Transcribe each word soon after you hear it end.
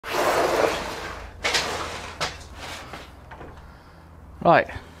Right,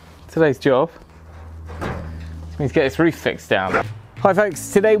 today's job is to get this roof fixed down. Hi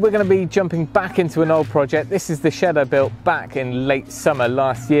folks, today we're going to be jumping back into an old project. This is the shed I built back in late summer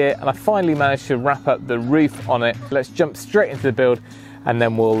last year, and I finally managed to wrap up the roof on it. Let's jump straight into the build and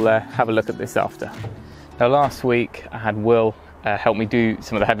then we'll have a look at this after. Now last week I had Will help me do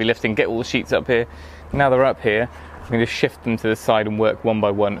some of the heavy lifting, get all the sheets up here. Now they're up here, I'm going to shift them to the side and work one by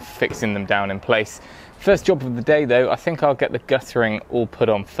one, fixing them down in place. First job of the day though, I think I'll get the guttering all put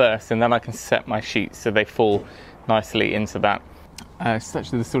on first, and then I can set my sheets so they fall nicely into that.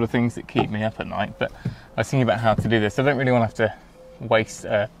 Such are the sort of things that keep me up at night, but I was thinking about how to do this. I don't really want to have to waste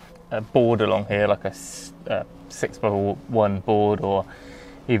a board along here, like a 6x1 board or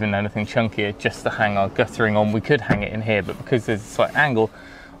even anything chunkier, just to hang our guttering on. We could hang it in here, but because there's a slight angle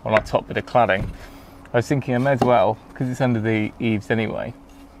on our top bit of cladding, I was thinking I may as well, because it's under the eaves anyway,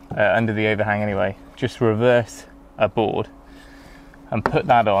 under the overhang anyway, just reverse a board and put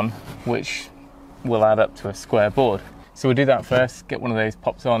that on, which will add up to a square board. So we'll do that first, get one of those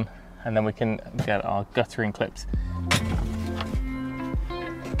pops on, and then we can get our guttering clips.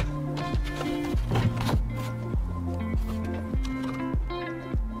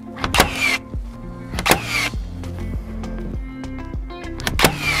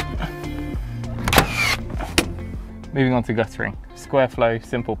 Moving on to guttering. Square flow,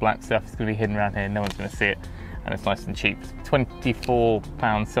 simple black stuff. It's going to be hidden around here, no one's going to see it, and it's nice and cheap.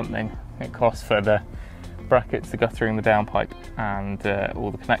 £24 something it costs for the brackets, the guttering, the downpipe, and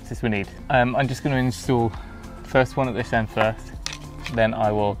all the connectors we need. I'm just going to install the first one at this end first, then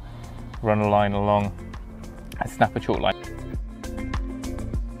I will run a line along and snap a chalk line.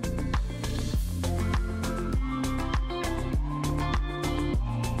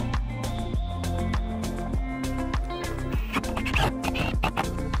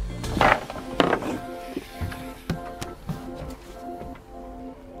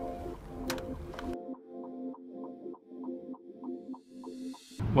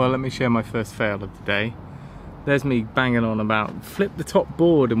 Well, let me share my first fail of the day. There's me banging on about flip the top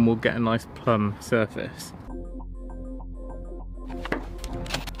board and we'll get a nice plumb surface.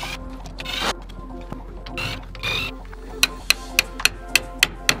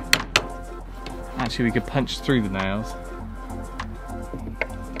 Actually, we could punch through the nails.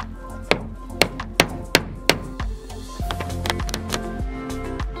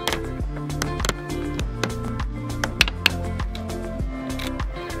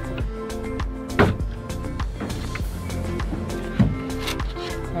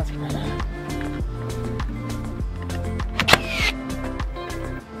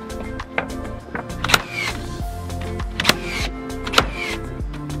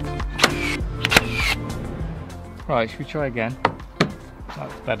 Right, should we try again?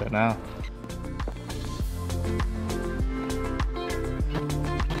 That's better now.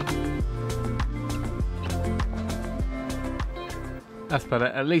 That's better.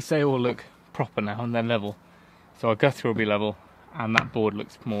 At least they all look proper now and they're level. So our gutter will be level and that board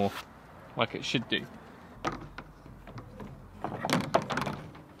looks more like it should do.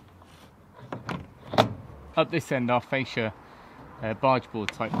 Up this end, our fascia barge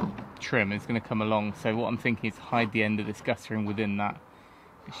board type trim is going to come along, so what I'm thinking is hide the end of this guttering within that.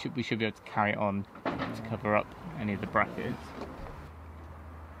 We should be able to carry it on to cover up any of the brackets.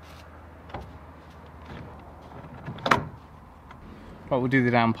 But we'll do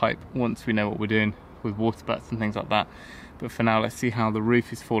the downpipe once we know what we're doing with water butts and things like that. But for now, let's see how the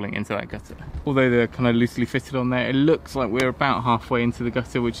roof is falling into that gutter. Although they're kind of loosely fitted on there, it looks like we're about halfway into the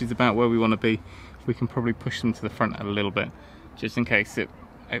gutter, which is about where we want to be. We can probably push them to the front a little bit, just in case it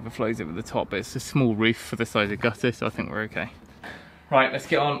overflows over the top, but it's a small roof for the size of gutter, so I think we're okay. Right, let's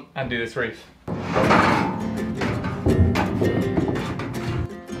get on and do this roof.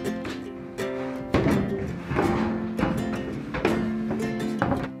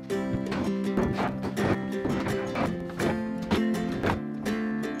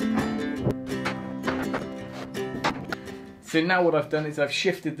 So now what I've done is I've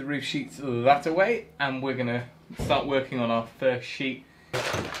shifted the roof sheets that away, and we're gonna start working on our first sheet.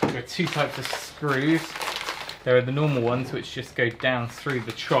 There are two types of screws. There are the normal ones which just go down through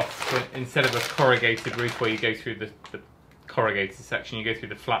the trough, but instead of a corrugated roof where you go through the corrugated section, you go through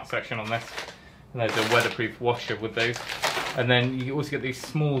the flat section on this. And there's a weatherproof washer with those. And then you also get these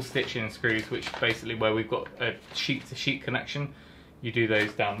small stitching screws, which basically where we've got a sheet to sheet connection, you do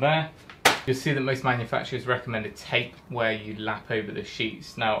those down there. You'll see that most manufacturers recommend a tape where you lap over the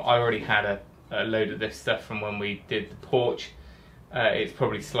sheets. Now I already had a load of this stuff from when we did the porch. It's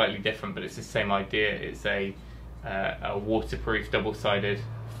probably slightly different, but it's the same idea. It's a waterproof double-sided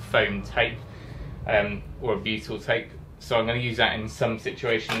foam tape or a butyl tape. so I'm going to use that in some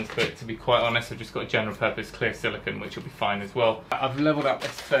situations, but to be quite honest, I've just got a general purpose clear silicone, which will be fine as well. I've leveled up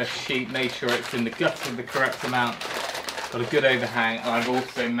this first sheet, made sure it's in the gutter the correct amount, got a good overhang, and I've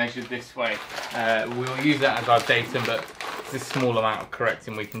also measured this way. We'll use that as our datum, but it's a small amount of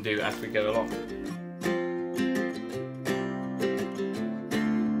correcting we can do as we go along.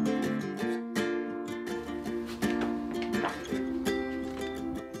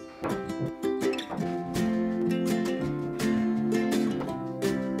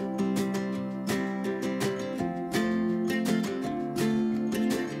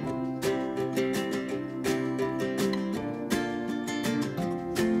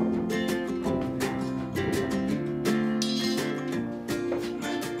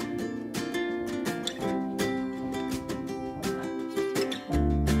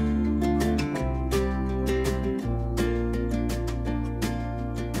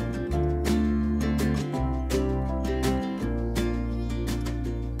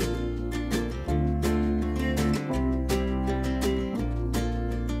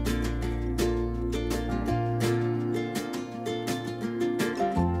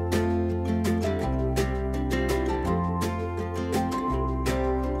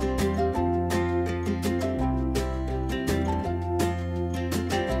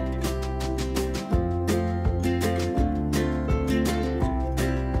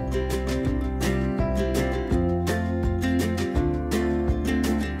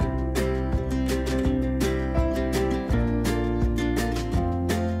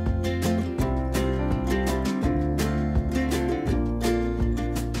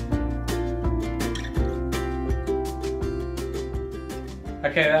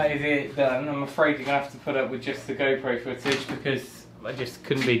 Okay, that is it done. I'm afraid you're going to have to put up with just the GoPro footage because I just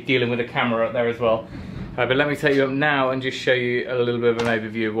couldn't be dealing with a camera up there as well. But let me take you up now and just show you a little bit of an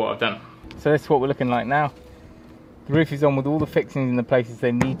overview of what I've done. So this is what we're looking like now. The roof is on with all the fixings in the places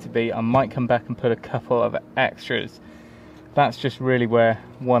they need to be. I might come back and put a couple of extras. That's just really where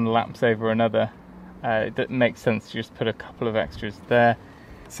one laps over another. It makes sense to just put a couple of extras there.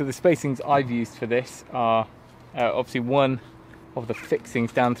 So the spacings I've used for this are obviously one of the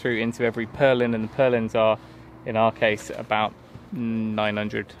fixings down through into every purlin, and the purlins are, in our case, about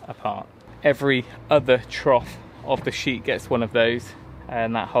 900 apart. Every other trough of the sheet gets one of those,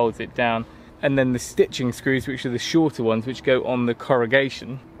 and that holds it down. And then the stitching screws, which are the shorter ones, which go on the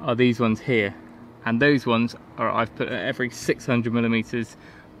corrugation, are these ones here. And those ones are, I've put at every 600 millimeters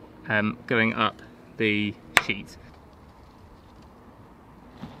going up the sheet.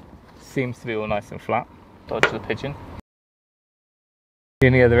 Seems to be all nice and flat. Dodge the pigeon. The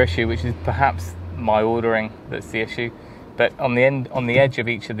only other issue, which is perhaps my ordering that's the issue, but on the edge of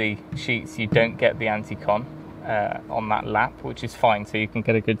each of the sheets you don't get the anti-con on that lap, which is fine, so you can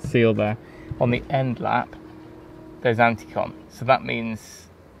get a good seal there. On the end lap there's anti-con, so that means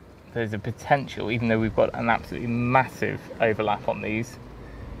there's a potential, even though we've got an absolutely massive overlap on these,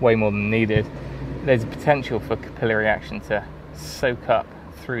 way more than needed, there's a potential for capillary action to soak up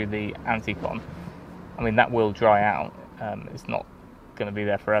through the anti-con. I mean, that will dry out, it's not going to be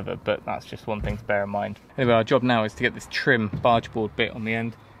there forever, but that's just one thing to bear in mind. Anyway, our job now is to get this trim barge board bit on the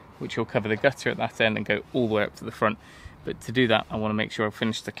end, which will cover the gutter at that end and go all the way up to the front. But to do that, I want to make sure I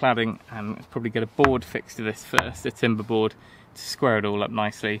finish the cladding and probably get a board fixed to this first, a timber board, to square it all up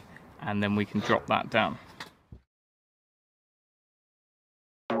nicely, and then we can drop that down.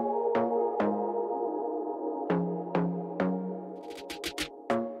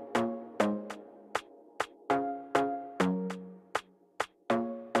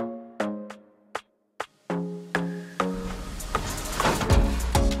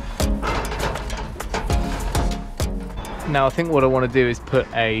 Now I think what I want to do is put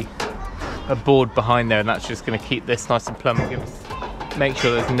a board behind there, and that's just going to keep this nice and plumb and make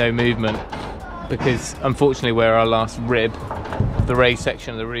sure there's no movement, because unfortunately where our last rib of the raised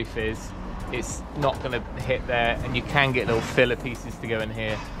section of the roof is, it's not going to hit there, and you can get little filler pieces to go in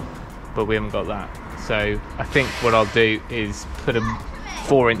here, but we haven't got that. So I think what I'll do is put a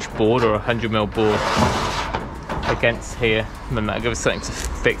 4-inch board or a 100mm board against here, and then that'll give us something to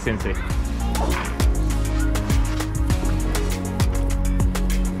fix into.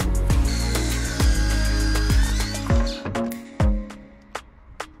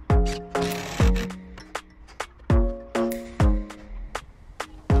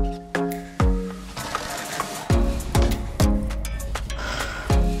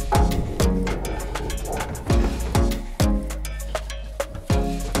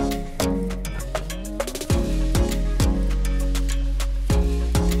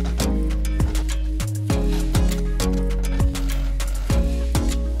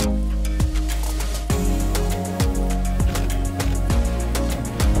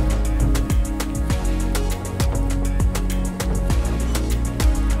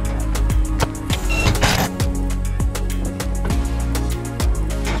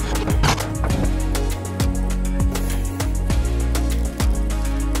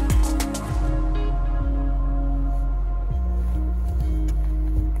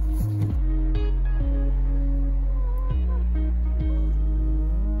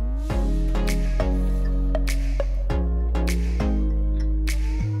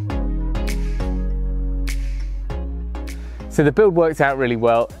 So the build worked out really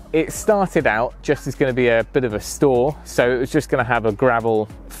well. It started out just as going to be a bit of a store, so it was just going to have a gravel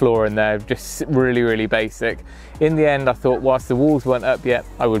floor in there, just really, really basic. In the end, I thought whilst the walls weren't up yet,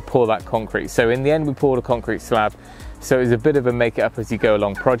 I would pour that concrete. So in the end, we poured a concrete slab. So it was a bit of a make it up as you go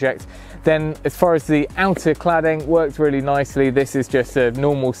along project. Then as far as the outer cladding, worked really nicely. This is just a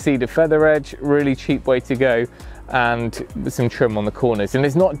normal cedar feather edge, really cheap way to go, and some trim on the corners. And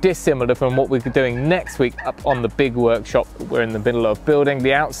it's not dissimilar from what we're doing next week up on the big workshop that we're in the middle of building.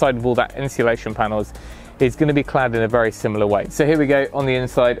 The outside of all that insulation panels is going to be clad in a very similar way. So here we go on the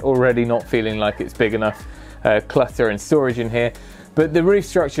inside, already not feeling like it's big enough clutter and storage in here. But the roof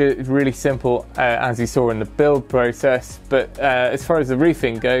structure is really simple, as you saw in the build process. But as far as the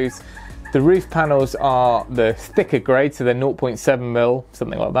roofing goes, the roof panels are the thicker grade, so they're 0.7mm,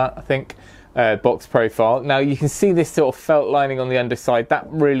 something like that, I think, box profile. Now you can see this sort of felt lining on the underside. That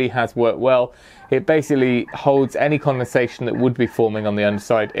really has worked well. It basically holds any condensation that would be forming on the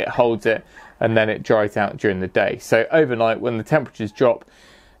underside. It holds it, and then it dries out during the day. So overnight, when the temperatures drop,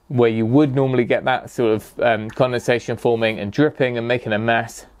 where you would normally get that sort of condensation forming and dripping and making a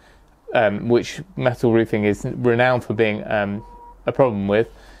mess, which metal roofing is renowned for being a problem with,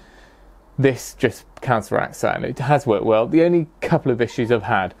 this just counteracts that, and it has worked well. The only couple of issues I've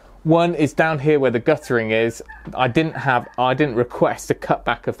had, one is down here where the guttering is. I didn't request a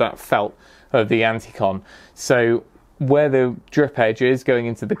cutback of that felt of the anti-con, so where the drip edge is going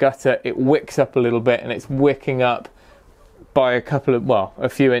into the gutter, it wicks up a little bit, and it's wicking up by a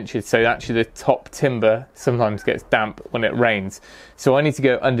few inches. So actually the top timber sometimes gets damp when it rains. So I need to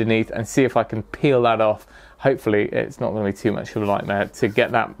go underneath and see if I can peel that off. Hopefully it's not going to be too much of a nightmare to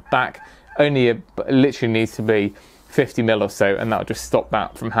get that back. It literally needs to be 50mm or so, and that'll just stop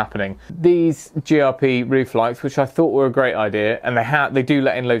that from happening. These GRP roof lights, which I thought were a great idea, and they do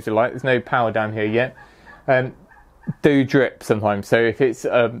let in loads of light. There's no power down here yet. Do drip sometimes, so if it's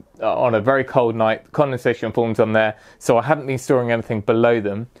on a very cold night, condensation forms on there, so I haven't been storing anything below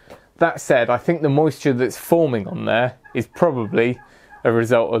them. That said, I think the moisture that's forming on there is probably a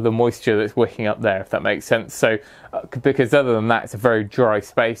result of the moisture that's wicking up there, if that makes sense. So because other than that, it's a very dry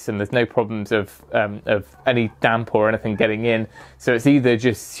space and there's no problems of any damp or anything getting in, so it's either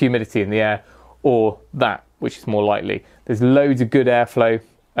just humidity in the air or that, which is more likely. There's loads of good airflow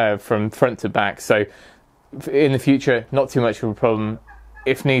from front to back, so in the future, not too much of a problem.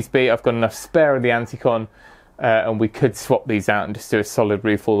 If needs be, I've got enough spare of the anti-con, and we could swap these out and just do a solid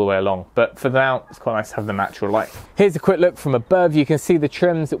roof all the way along. But for now, it's quite nice to have the natural light. Here's a quick look from above. You can see the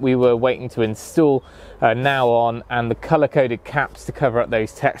trims that we were waiting to install now on, and the color-coded caps to cover up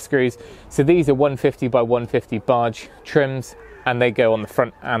those tech screws. So these are 150 by 150 barge trims, and they go on the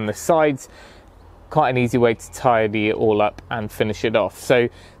front and the sides. Quite an easy way to tidy it all up and finish it off. So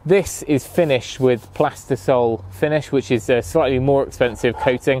this is finished with Plastisol finish, which is a slightly more expensive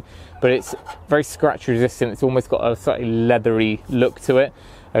coating, but it's very scratch resistant. It's almost got a slightly leathery look to it,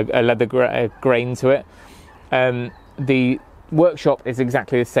 a leather grain to it. The workshop is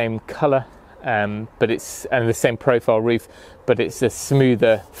exactly the same color, but it's the same profile roof, but it's a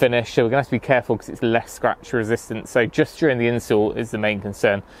smoother finish, so we're going to have to be careful because it's less scratch resistant. So just during the install is the main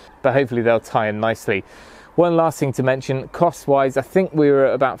concern, but hopefully they'll tie in nicely. One last thing to mention, cost wise, I think we were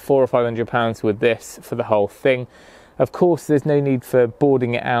at about £400 or £500 with this for the whole thing. Of course, there's no need for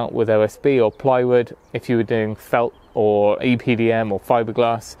boarding it out with OSB or plywood if you were doing felt or EPDM or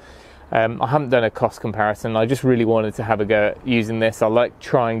fiberglass. I haven't done a cost comparison. I just really wanted to have a go at using this. I like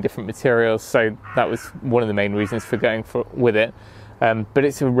trying different materials, so that was one of the main reasons for going with it. But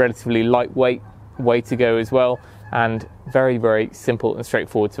it's a relatively lightweight way to go as well, and very, very simple and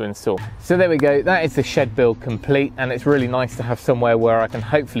straightforward to install. So there we go, that is the shed build complete, and it's really nice to have somewhere where I can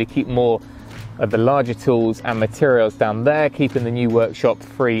hopefully keep more of the larger tools and materials down there, keeping the new workshop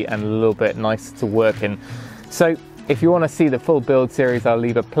free and a little bit nicer to work in. So if you want to see the full build series, I'll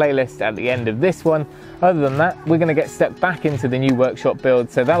leave a playlist at the end of this one. Other than that, we're going to get stepped back into the new workshop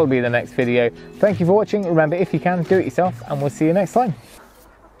build, so that'll be the next video. Thank you for watching. Remember, if you can, do it yourself, and we'll see you next time.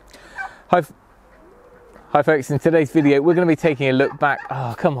 Hi folks, in today's video we're going to be taking a look back.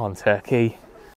 Oh, come on, turkey.